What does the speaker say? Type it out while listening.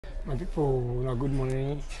My people, good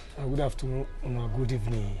morning, good afternoon, good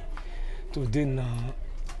evening. Today now,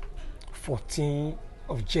 14th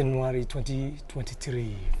of January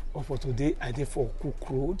 2023. For today, I did for Cook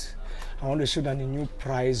Road. I want to show them the new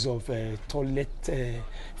price of toilet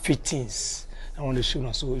fittings. I want to show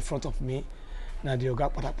them. So in front of me, now the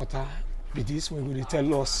Oga Pata be this. We're going to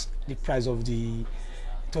tell us the price of the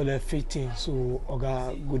toilet fitting. So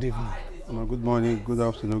Oga, good evening. Good morning, good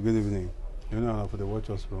afternoon, good evening. You know, for the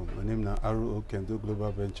watchers room. My name is Aru Okendo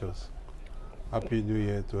Global Ventures. Happy New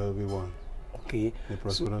Year to everyone. Okay. A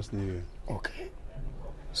prosperous New Year. Okay.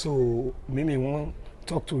 So maybe want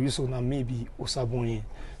talk to you so now maybe Osabonye.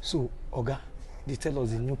 So Oga, they tell us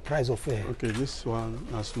the new price of air. Okay, this one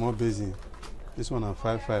a small basin. This one a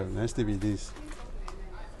 5.5. Next to be this.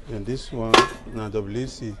 Then this one na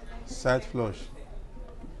WC side flush.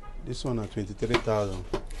 This one a 23,000.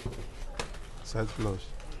 Side flush.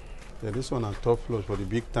 Then this one a top flush for the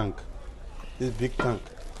big tank. This big tank.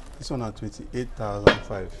 This one a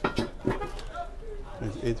 28,500.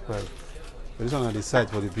 28,500. This one on the side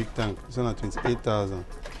for the big tank. This one at 28,000.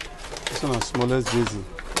 This one at smallest basin.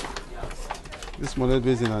 This smallest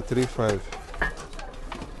basin at 3.5.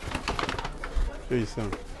 Show you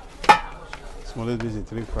some. Smallest basin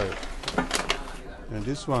 3.5. And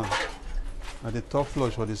this one at the top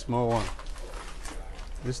flush for the small one.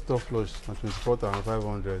 This top flush at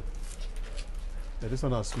 24,500. And this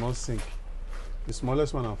one at small sink. The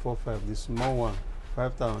smallest one at 4.5. The small one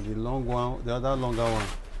 5,000. The long one, the other longer one.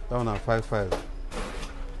 That one at 5.5,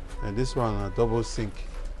 and this one a double sink.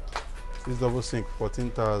 This double sink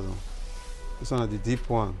 14,000. This one at the deep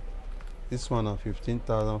one. This one at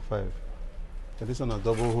 15,500. And this one a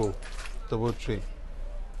double hole, double tray.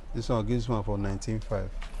 This one gives one for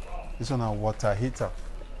 19,500. This one a water heater.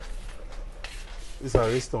 This a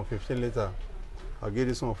Riston 15 liter. I'll give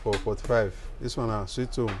this one for 45. This one a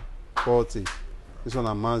Sweet Home 40. This one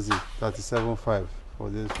a Mazi 37.5 for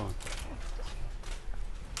this one.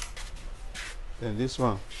 Then this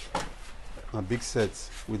one, a big set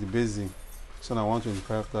with the basin. This one at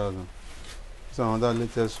 125,000. This one another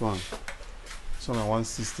latest one. This one at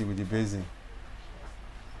 160 with the basin.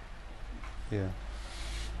 Yeah.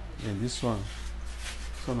 Then this one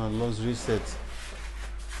a luxury set.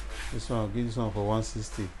 This one I'll give this one for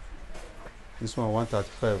 160. This one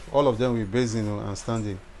 135. All of them with basin and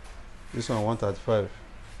standing. This one 135.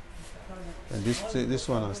 And this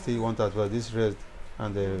one are still 135. This red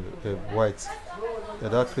and the white. The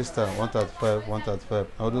dark crystal 135, 135.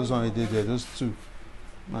 All those one we did there, those two.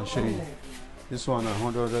 I'll show you. This one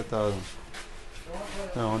 100,000.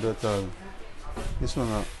 100,000. This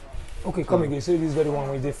one okay, come again. So this very one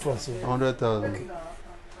we did front. 100,000. Okay.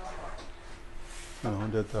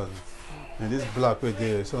 100,000. And this black right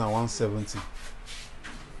there, it's on 170.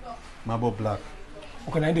 Marble black.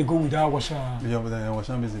 Okay, now they go without washer. Yeah, without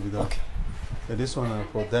washer basically without. Okay. And this one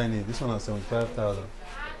for dining. This one 75,000.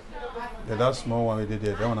 That small one we did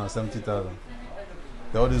there, that one 70,000.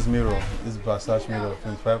 All this mirror, this Versace mirror,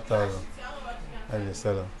 25,000. And the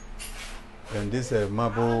seller. And this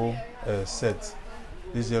marble set,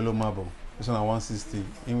 this yellow marble, this one 160.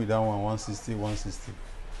 In with that one 160, 160.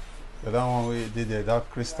 The other one we did there, that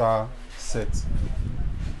crystal set,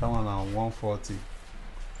 that one 140.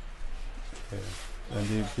 Yeah.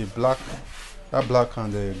 And the black, that black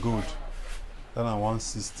and the gold, that one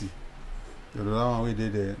 160. The other one we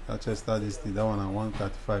did there, that Chester this thing, that one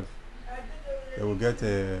 135. They will get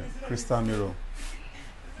a crystal mirror.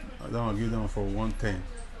 That one give them for 110.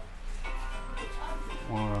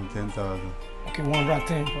 110,000. Okay,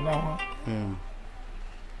 110 for that one. Yeah.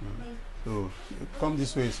 So come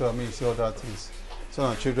this way, so I mean see all that things. So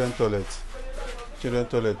now children toilet. Children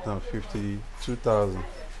toilet now 52,000.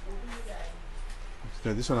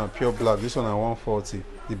 So this one are pure black, this one are 140,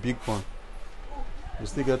 the big one. We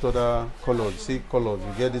still get other colors, see colors,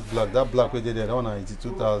 we get this black, that black we did there, that one are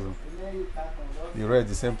 82,000. The red,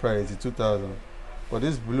 the same price, 82,000. But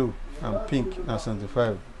this blue and pink now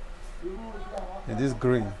 75. And this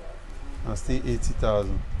green and still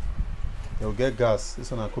 80,000. You'll get gas, this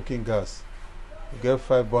one are cooking gas. You get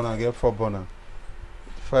 5 burner, get 4 burner.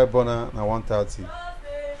 5 burner na 130.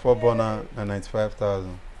 4 burner na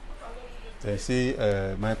 95,000. Then see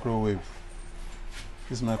microwave.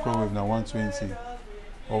 This microwave na 120.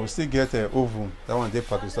 But we still get an oven. That one they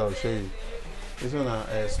Pakistan, I'll show you. This one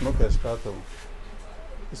a smoke extractor.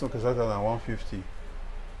 This smoke extractor na 150.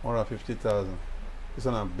 150,000. This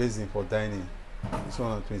one a basin for dining. This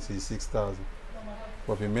one a 26,000.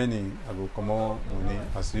 For remaining, I will come on money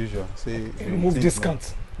as usual. Say remove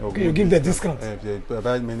discount. Okay, you give the discount. If you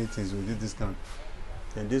buy many things, we do discount.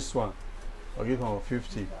 And this one, I'll give them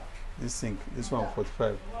 50. This sink, this one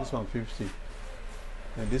 45, this one 50,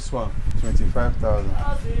 and this one 25,000.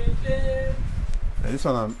 And this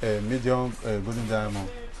one medium golden diamond.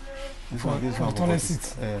 This one for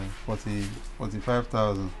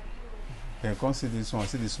 45,000. And come see this one,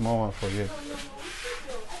 see the small one for here.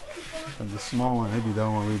 And the small one, maybe that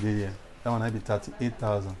one we did here. That one maybe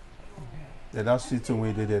 38,000. Yeah, that sweet one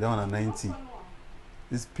we did there, that one at 90.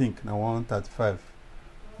 This pink now 135.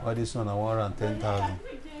 Or this one at 110,000.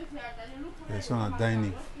 This one at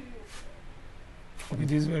dining. Okay,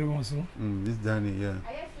 this is very one so. This dining, yeah.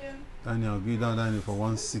 Dining, I'll give down dining for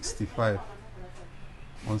 165.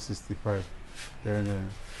 165. Then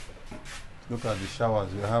look at the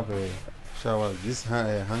showers. We have a shower. This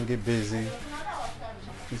hanging basin.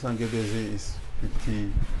 This hanging basin is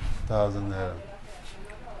 50,000 naira.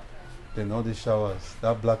 Then all the showers.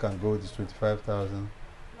 That black and gold is 25,000.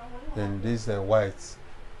 Then this white.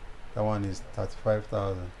 That one is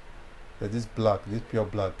 35,000. Then this black, this pure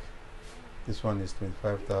black. This one is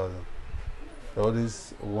 25,000. All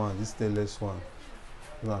this one, this stainless one.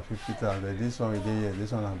 This one 50,000. This one we did here.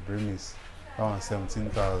 This one at Brimis. That one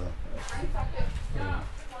 17,000.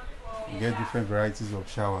 You get different varieties of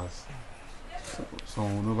showers. So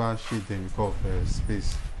over sheet then we call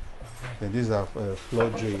space. Then these are floor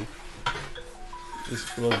drain. This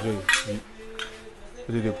floor drain.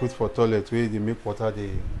 They put for toilet where they make water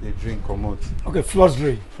they drink come out. Okay, floor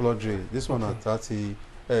drain. Floor drain. This one at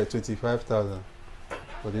 25,000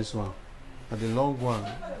 for this one. And the long one,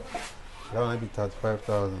 that one might be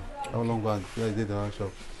 35,000. That long one, yeah, they did the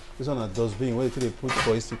shop. This one a dustbin. Where they put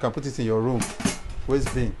for it, you can put it in your room.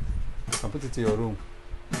 Waste bin. You can put it in your room.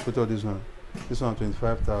 Put all this one. This one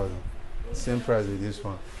 25,000. Same price with this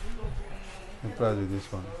one. Same price with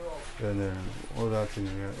this one. And all that thing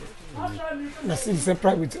here. That's the same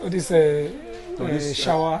price with all this,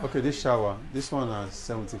 shower. Okay, this shower. This one has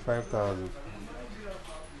 75,000.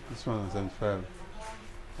 This one is 75.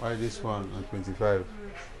 Why this one at 25?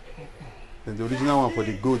 Then the original one for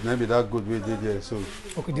the gold, maybe that gold we did here. So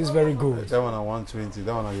okay, this is very good. That one at 120.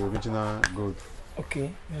 That one at the original gold.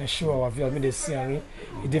 Okay, show our viewers. Maybe they see it's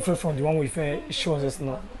different from the one we shows us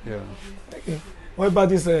now. Yeah. Okay. What about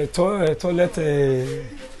this toilet? The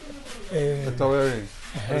towering.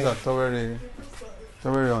 These are towering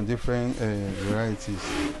on different varieties.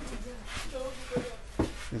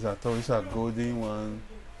 These are golden one.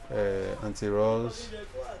 Anti-rolls,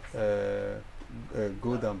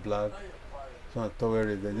 gold and black. So towel.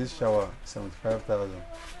 Then this shower 75,000.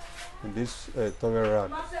 And this towel rack,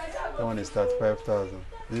 that one is 35,000.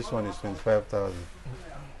 This one is 25,000.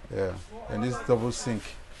 Yeah. And this double sink.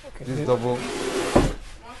 Okay. This double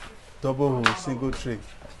hole single tray.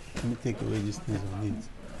 Let me take away these things on it.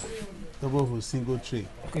 Double hole single tray.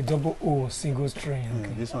 Okay, double hole single tray. Okay.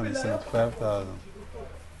 Yeah, this one is 75,000.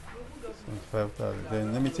 5,000.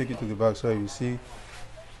 Then let me take you to the back so you see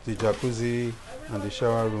the jacuzzi and the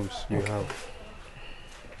shower rooms we have.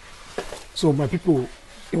 So my people,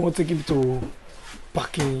 they want to take you to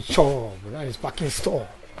parking shop, that is parking store.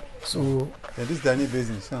 So yeah, this dining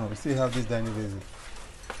basin, so we still have this dining basin.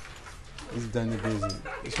 This dining basin.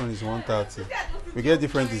 This one is 130. We get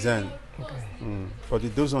different design. Okay.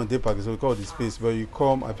 But those on day park is what we call the space. But you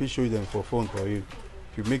come, I will show you them for phone for you.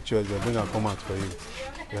 If you make choice, they'll bring and come out for you.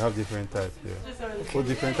 We have different types here. Yeah. All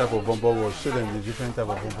different type of bumper wash. Show them the different type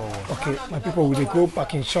of bumper wash. Okay, my people, will they go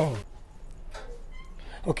parking shop?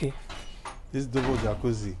 Okay. This double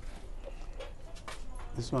jacuzzi.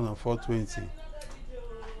 This one at 420.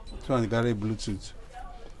 This one carry Bluetooth.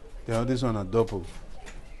 This one at double.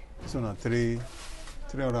 This one at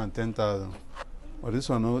 310,000. But this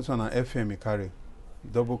one at FM carry.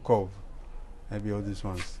 Double curve. Maybe all these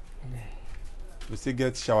ones. We still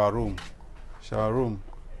get shower room. Shower room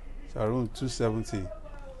 270.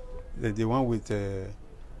 The one with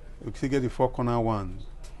we still get the 4-corner one.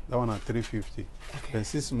 That one at 350. Okay. Then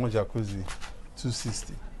 6 small jacuzzi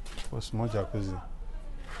 260 for small jacuzzi.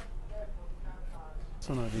 This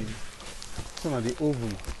one at the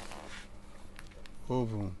oven.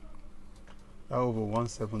 That oven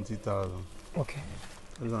 170,000. Okay.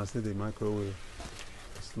 This one still the microwave.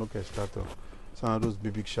 Smoke extractor. Some of those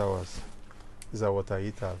big showers. These are water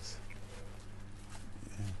heaters.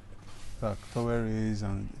 Like toiletries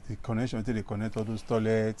and the connection until they connect all those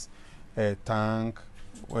toilets, tank,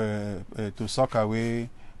 to sock away,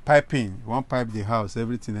 piping. One pipe the house,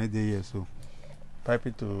 everything I did here. So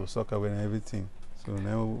piping to sock away and everything. So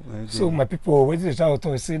now. So my people, what is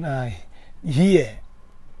the saying? Here,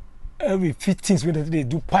 every 15 minutes they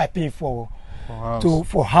do piping for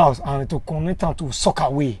for house and to connect am to soccer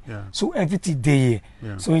way. Yeah. So everything dey here.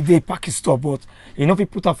 Yeah. So e dey package store, but you know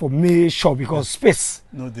people put am for main shop because space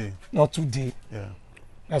No day. not too dey. Yeah.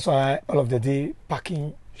 That's why all of the day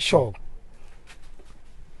packing shop.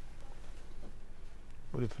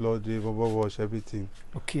 All the floor, the bubble wash, everything.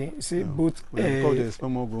 Okay, see Yeah. both. Because there's no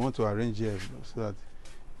more, we want to arrange here so that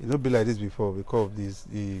it not be like this before because of this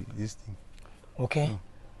thing. Okay. Yeah.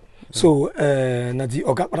 So na the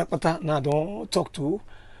oga patapata now don talk to.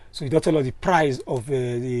 So you don't tell us the price of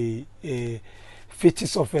the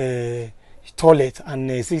fittings of toilet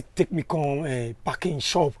and say take me come packing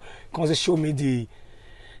shop. Come say show me the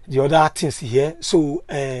other things here. So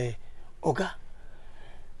oga,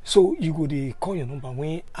 so you go dey call your number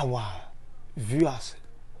when our viewers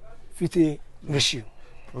fit reach you.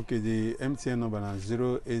 Okay, the MTN number is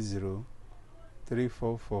 080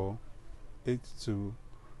 344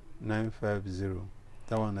 82950.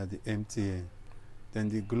 That one at the MTN. Then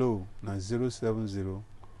the Glow na 070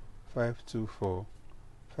 524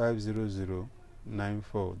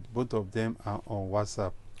 50094. Both of them are on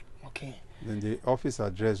WhatsApp. Okay. Then the office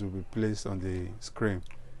address will be placed on the screen.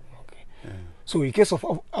 Okay. Yeah. So in case of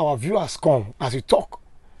our viewers come as you talk,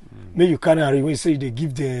 may you carry and when you say they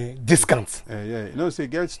give the discounts. Yeah, you know, say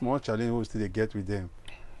get small challenge we still they get with them.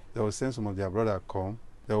 They will send some of their brother come.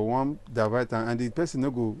 They will want the right and the person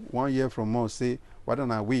no go 1 year from us say whether or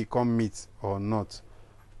not we come meet or not.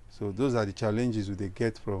 So those are the challenges we they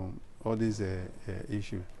get from all these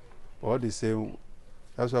issues. All the same,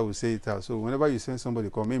 that's why we say it out. So whenever you send somebody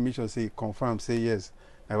come, make sure say confirm, say yes.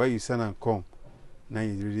 And when you send and come, now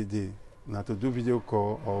you really did. Now to do video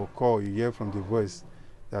call or call, you hear from the voice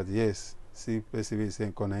that yes, see person is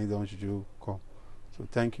saying come, don't you come. So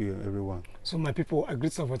thank you everyone. So my people, I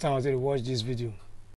greet some for time as they watch this video.